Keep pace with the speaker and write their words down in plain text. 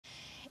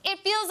It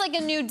feels like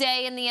a new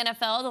day in the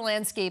NFL. The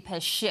landscape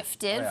has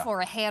shifted for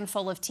a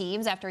handful of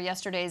teams after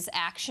yesterday's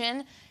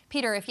action.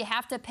 Peter, if you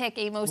have to pick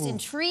a most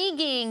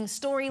intriguing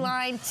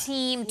storyline,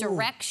 team,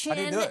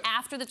 direction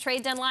after the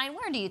trade deadline,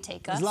 where do you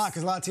take us?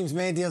 Because a lot of teams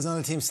made deals and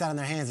other teams sat on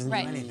their hands and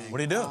didn't do anything. What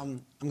do you do?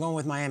 I'm going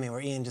with Miami,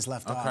 where Ian just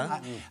left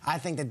off. I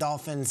think the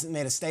Dolphins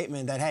made a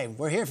statement that, hey,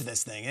 we're here for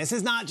this thing. This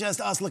is not just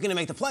us looking to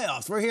make the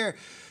playoffs. We're here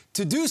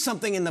to do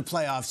something in the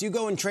playoffs. You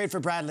go and trade for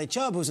Bradley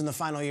Chubb, who's in the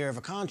final year of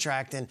a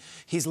contract, and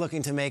he's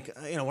looking to make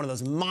one of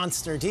those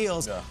monster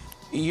deals.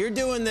 You're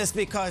doing this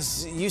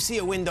because you see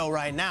a window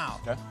right now.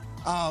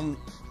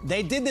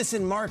 They did this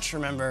in March,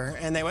 remember,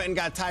 and they went and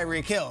got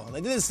Tyreek Hill.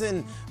 They did this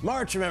in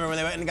March, remember, when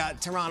they went and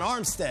got Teron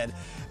Armstead.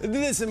 They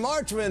did this in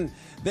March when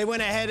they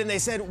went ahead and they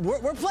said,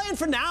 we're playing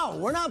for now.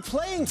 We're not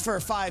playing for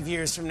 5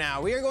 years from now.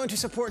 We are going to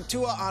support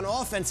Tua on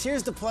offense.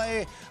 Here's the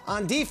play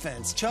on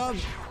defense. Chubb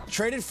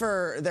traded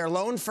for their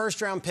lone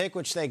first-round pick,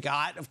 which they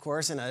got, of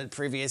course, in a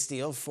previous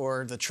deal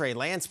for the Trey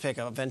Lance pick,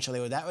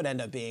 eventually what that would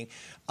end up being.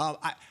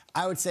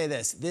 I would say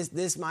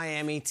this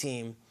Miami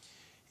team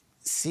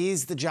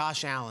sees the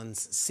Josh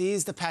Allens,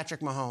 sees the Patrick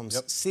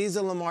Mahomes, sees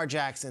the Lamar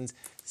Jacksons,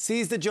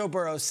 sees the Joe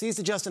Burrows, sees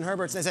the Justin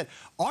Herberts, and they said,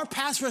 our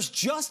pass rush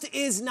just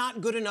is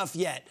not good enough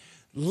yet.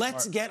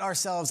 Let's get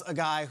ourselves a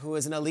guy who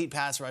is an elite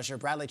pass rusher.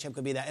 Bradley Chubb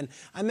could be that. And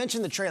I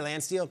mentioned the Trey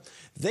Lance deal.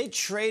 They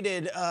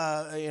traded,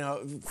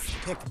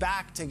 pick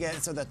back to get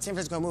so that San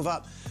Francisco move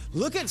up.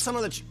 Look at some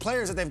of the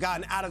players that they've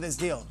gotten out of this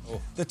deal.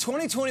 The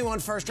 2021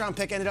 first-round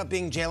pick ended up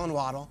being Jalen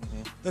Waddle.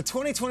 The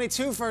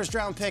 2022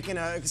 first-round pick in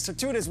a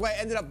circuitous way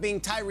ended up being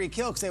Tyreek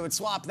Hill because they would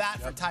swap that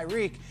for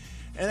Tyreek.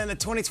 And then the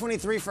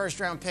 2023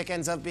 first-round pick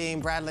ends up being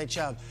Bradley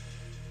Chubb.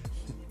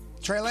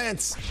 Trey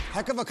Lance,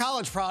 heck of a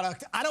college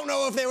product. I don't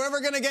know if they were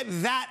ever going to get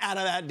that out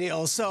of that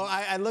deal. So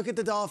I look at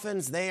the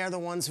Dolphins. They are the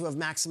ones who have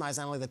maximized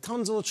not only the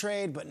Tunsil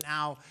trade, but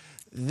now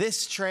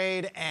this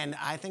trade, and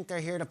I think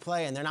they're here to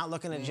play, and they're not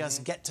looking to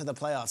just get to the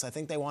playoffs. I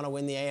think they want to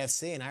win the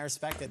AFC, and I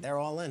respect it. They're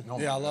all in.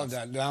 Yeah, I love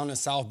that. Down in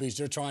South Beach,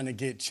 they're trying to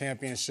get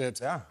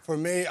championships. For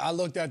me, I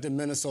looked at the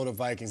Minnesota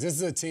Vikings. This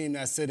is a team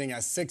that's sitting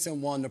at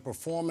 6-1. They're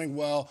performing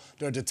well.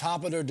 They're at the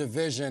top of their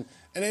division.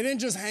 And they didn't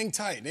just hang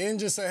tight. They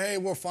didn't just say, hey,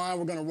 we're fine,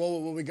 we're going to roll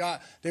with what we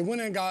got. They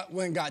went and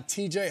got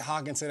T.J.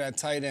 Hockenson at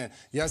tight end.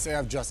 Yes, they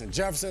have Justin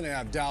Jefferson, they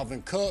have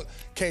Dalvin Cook.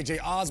 K.J.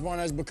 Osborne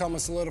has become a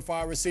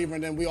solidified receiver.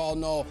 And then we all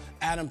know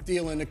Adam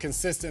Thielen, the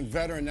consistent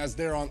veteran that's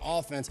there on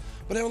offense.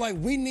 But they were like,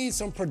 we need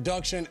some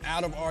production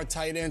out of our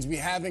tight ends. We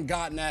haven't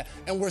gotten that,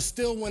 and we're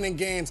still winning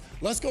games.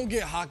 Let's go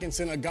get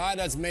Hockenson, a guy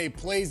that's made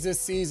plays this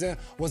season,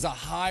 was a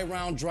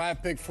high-round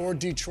draft pick for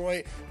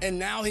Detroit, and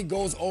now he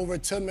goes over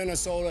to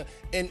Minnesota,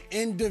 an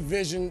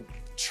in-division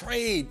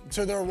trade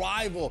to their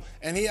rival,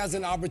 and he has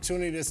an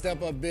opportunity to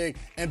step up big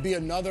and be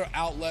another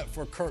outlet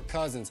for Kirk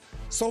Cousins.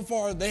 So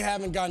far, they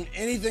haven't gotten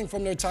anything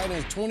from their tight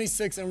ends,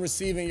 26 in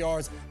receiving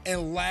yards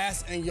and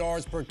last in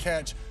yards per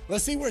catch.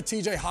 Let's see where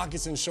T.J.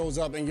 Hockenson shows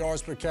up in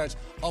yards per catch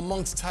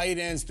amongst tight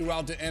ends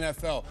throughout the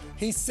NFL.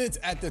 He sits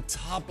at the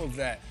top of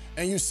that.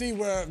 And you see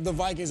where the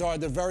Vikings are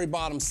at the very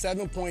bottom,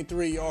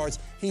 7.3 yards.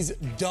 He's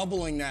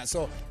doubling that.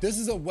 So this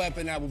is a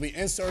weapon that will be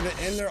inserted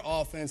in their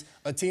offense,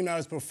 a team that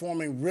is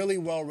performing really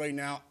well right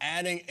now,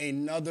 adding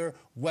another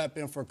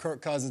weapon for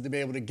Kirk Cousins to be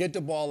able to get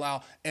the ball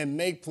out and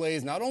make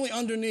plays, not only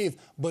underneath,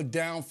 but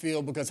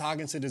downfield, because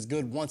Hockenson is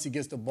good once he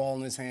gets the ball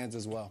in his hands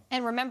as well.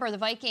 And remember, the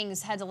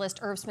Vikings had to list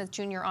Irv Smith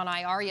Jr. on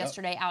IR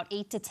yesterday, out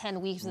 8 to 10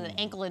 weeks with an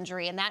ankle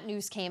injury, and that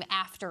news came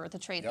after the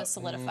trade was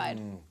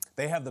solidified.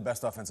 They have the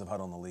best offensive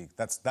huddle in the league.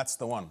 That's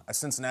the one.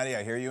 Cincinnati,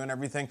 I hear you and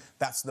everything.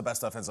 That's the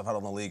best offensive huddle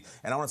in the league.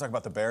 And I want to talk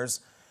about the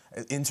Bears.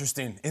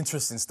 Interesting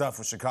stuff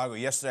with Chicago.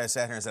 Yesterday, I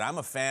sat here and said, I'm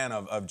a fan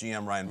of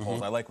GM Ryan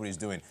Poles. I like what he's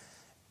doing.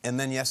 And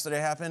then yesterday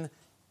happened,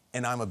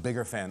 and I'm a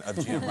bigger fan of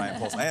GM Ryan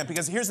Poles. I am,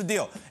 because here's the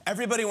deal.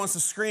 Everybody wants to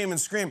scream and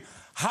scream.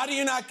 How do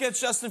you not get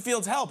Justin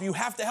Fields help? You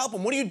have to help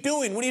him. What are you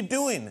doing? What are you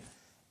doing?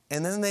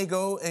 And then they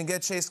go and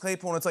get Chase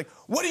Claypool, and it's like,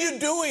 what are you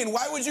doing?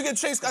 Why would you get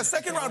Chase? A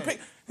second-round pick.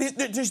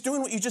 They're just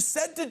doing what you just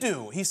said to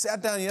do. He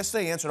sat down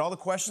yesterday, he answered all the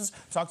questions,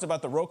 talked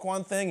about the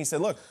Roquan thing. He said,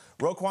 look,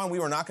 Roquan, we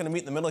were not going to meet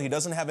in the middle. He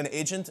doesn't have an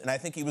agent, and I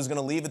think he was going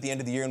to leave at the end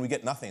of the year, and we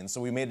get nothing.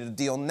 So we made it a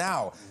deal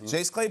now.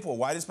 Chase Claypool,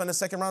 why did he spend a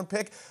second-round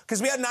pick? Because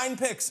we had 9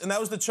 picks, and that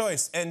was the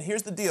choice. And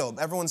here's the deal.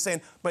 Everyone's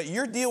saying, but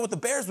your deal with the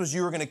Bears was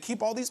you were going to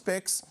keep all these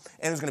picks,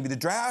 and it was going to be the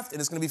draft, and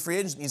it's going to be free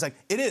agency. He's like,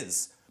 it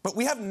is. But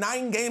we have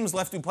 9 games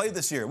left to play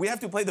this year. We have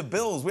to play the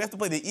Bills. We have to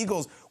play the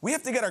Eagles. We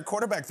have to get our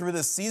quarterback through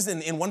this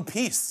season in one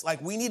piece.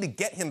 Like, we need to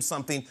get him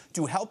something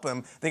to help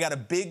him. They got a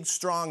big,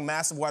 strong,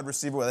 massive wide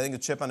receiver with, I think, a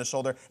chip on his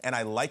shoulder, and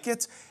I like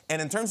it.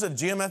 And in terms of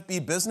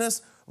GMFB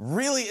business,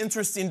 really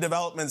interesting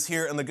developments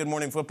here in the Good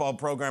Morning Football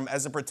program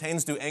as it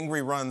pertains to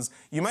angry runs.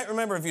 You might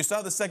remember, if you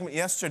saw the segment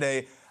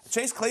yesterday,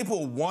 Chase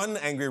Claypool won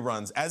angry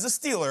runs as a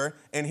Steeler,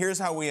 and here's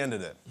how we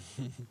ended it.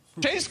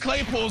 Chase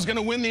Claypool is going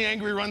to win the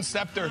angry run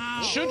scepter.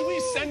 Should we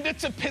send it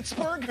to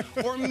Pittsburgh?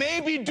 Or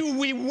maybe do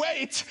we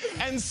wait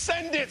and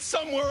send it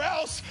somewhere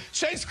else?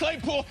 Chase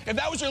Claypool, if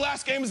that was your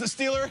last game as a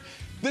Steeler,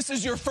 This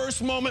is your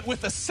first moment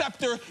with the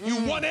scepter.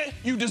 You won it.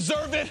 You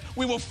deserve it.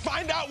 We will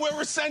find out where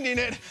we're sending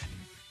it.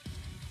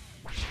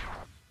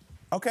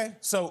 Okay,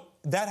 so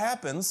that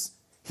happens.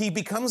 He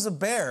becomes a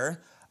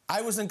Bear.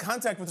 I was in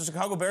contact with the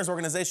Chicago Bears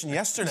organization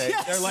yesterday.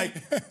 Yes. They're like,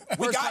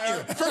 we got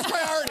you. First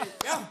priority.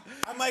 Yeah.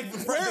 I'm like,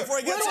 before he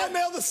Where gets do I in,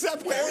 mail the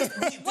scepter?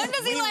 When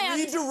does he land?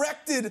 We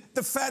redirected the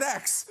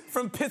FedEx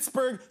from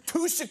Pittsburgh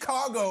to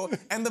Chicago,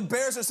 and the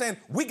Bears are saying,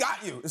 we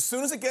got you. As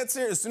soon as it gets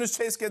here, as soon as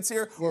Chase gets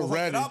here, we'll hook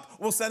it up,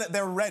 we'll send it.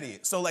 They're ready.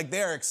 So, like,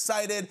 they're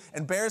excited.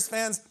 And Bears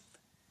fans,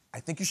 I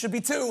think you should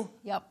be too.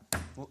 Yep.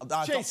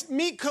 Chase,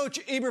 meet Coach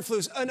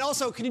Eberflus. And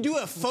also, can you do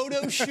a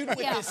photo shoot with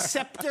the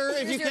scepter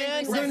if you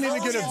can? We're going to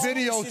need to get a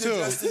video, too.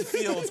 Justin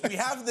Fields, we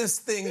have this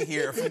thing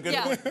here from Good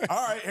Morning.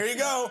 All right, here you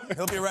go.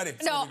 He'll be ready.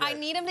 No, I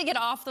need him to get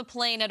off the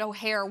plane at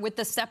O'Hare with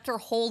the scepter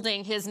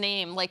holding his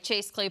name, like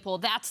Chase Claypool.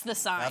 That's the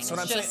sign. That's what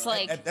I'm just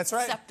saying. Like that's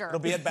right. Scepter. It'll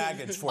be at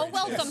baggage for you. A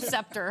welcome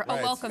scepter. Right.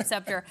 A welcome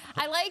scepter.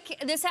 I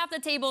like this half the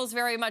table is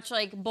very much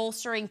like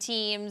bolstering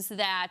teams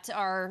that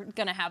are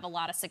going to have a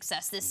lot of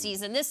success this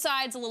season. This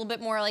side's a little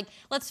bit more like,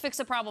 let's fix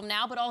a problem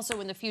now, but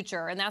also in the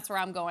future, and that's where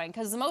I'm going.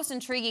 Because the most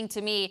intriguing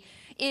to me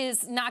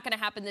is not going to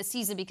happen this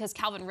season because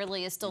Calvin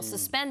Ridley is still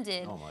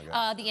suspended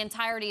the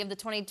entirety of the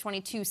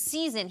 2022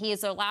 season. He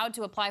is allowed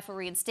to apply for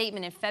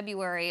reinstatement in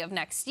February of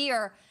next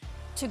year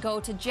to go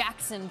to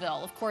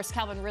Jacksonville. Of course,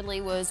 Calvin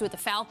Ridley was with the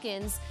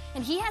Falcons,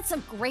 and he had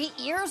some great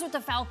years with the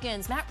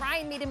Falcons. Matt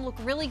Ryan made him look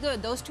really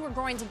good. Those two are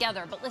growing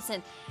together. But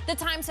listen, the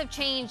times have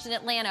changed in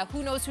Atlanta.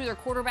 Who knows who their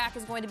quarterback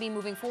is going to be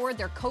moving forward?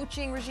 Their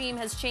coaching regime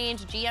has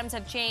changed. GMs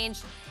have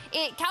changed.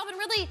 Calvin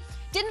Ridley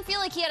didn't feel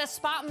like he had a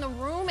spot in the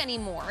room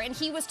anymore. And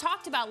he was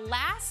talked about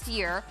last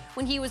year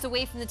when he was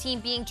away from the team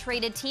being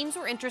traded. Teams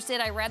were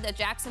interested. I read that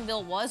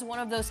Jacksonville was one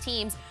of those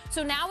teams.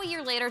 So now a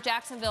year later,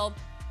 Jacksonville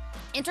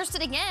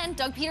interested again.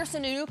 Doug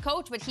Peterson, a new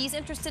coach, but he's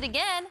interested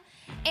again.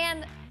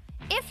 And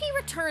if he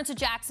returns to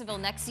Jacksonville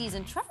next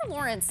season, Trevor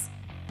Lawrence,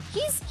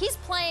 he's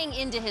playing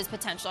into his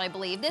potential, I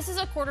believe. This is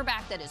a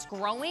quarterback that is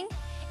growing.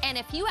 And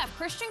if you have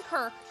Christian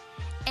Kirk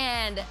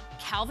and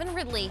Calvin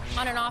Ridley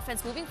on an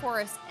offense moving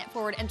forward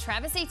and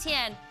Travis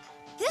Etienne,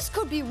 this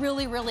could be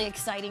really, really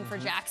exciting for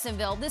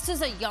Jacksonville. This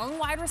is a young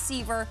wide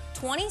receiver,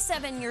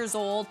 27 years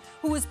old,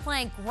 who is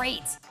playing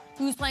great.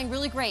 Who was playing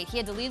really great. He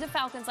had to leave the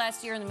Falcons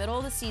last year in the middle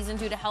of the season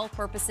due to health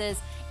purposes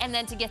and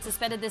then to get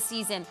suspended this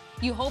season.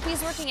 You hope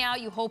he's working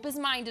out. You hope his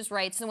mind is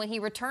right. So when he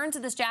returns to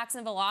this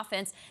Jacksonville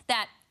offense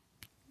that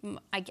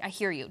I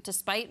hear you.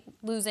 Despite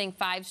losing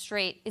 5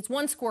 straight, it's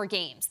one-score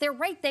games. They're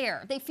right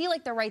there. They feel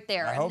like they're right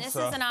there. And this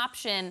is an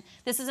option.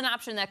 This is an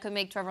option that could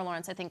make Trevor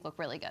Lawrence, I think, look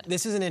really good.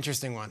 This is an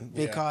interesting one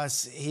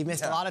because he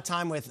missed a lot of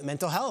time with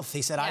mental health.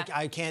 He said,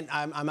 I can't,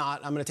 I'm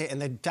out, I'm going to take,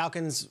 and the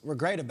Falcons were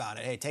great about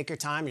it. Hey, take your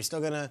time. You're still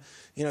going to,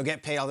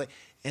 get paid all the,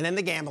 and then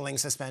the gambling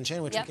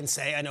suspension, which you can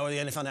say, I know the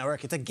NFL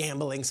Network, it's a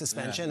gambling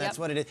suspension. That's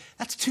what it is.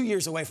 That's 2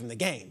 years away from the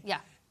game. Yeah.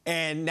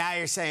 And now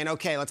you're saying,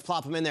 okay, let's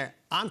plop him in there.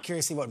 I'm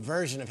curious to see what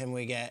version of him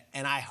we get,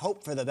 and I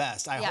hope for the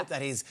best. I hope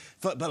that he's,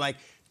 but like,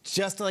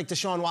 just like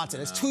Deshaun Watson,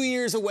 it's 2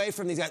 years away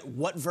from these guys.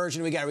 What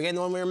version we get? Are we getting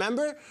the one we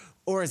remember?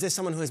 Or is this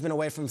someone who has been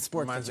away from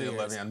sports for 2 years?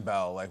 Reminds me of Le'Veon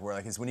Bell, like where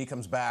when he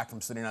comes back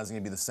from sitting out, he's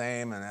going to be the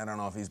same, and I don't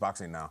know if he's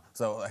boxing now.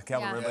 So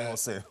Calvin Ridley, we'll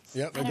see.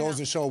 Yep, it goes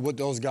to show what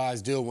those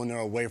guys do when they're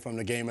away from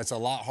the game. It's a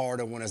lot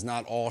harder when it's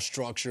not all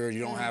structured.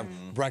 You don't have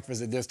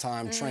breakfast at this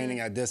time,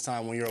 training at this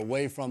time. When you're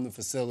away from the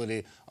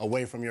facility,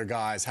 away from your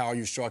guys, how are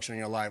you structuring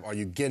your life? Are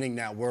you getting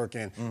that work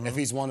in? If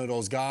he's one of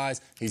those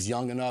guys, he's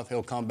young enough,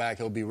 he'll come back,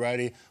 he'll be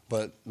ready.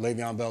 But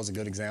Le'Veon Bell's a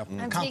good example.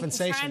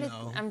 Compensation,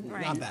 though,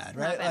 not bad,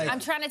 right? I'm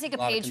trying to take a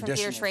page from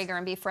Peter Schrager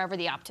and be forever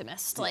the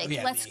optimist. Like,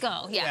 let's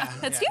go. Yeah,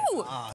 that's you.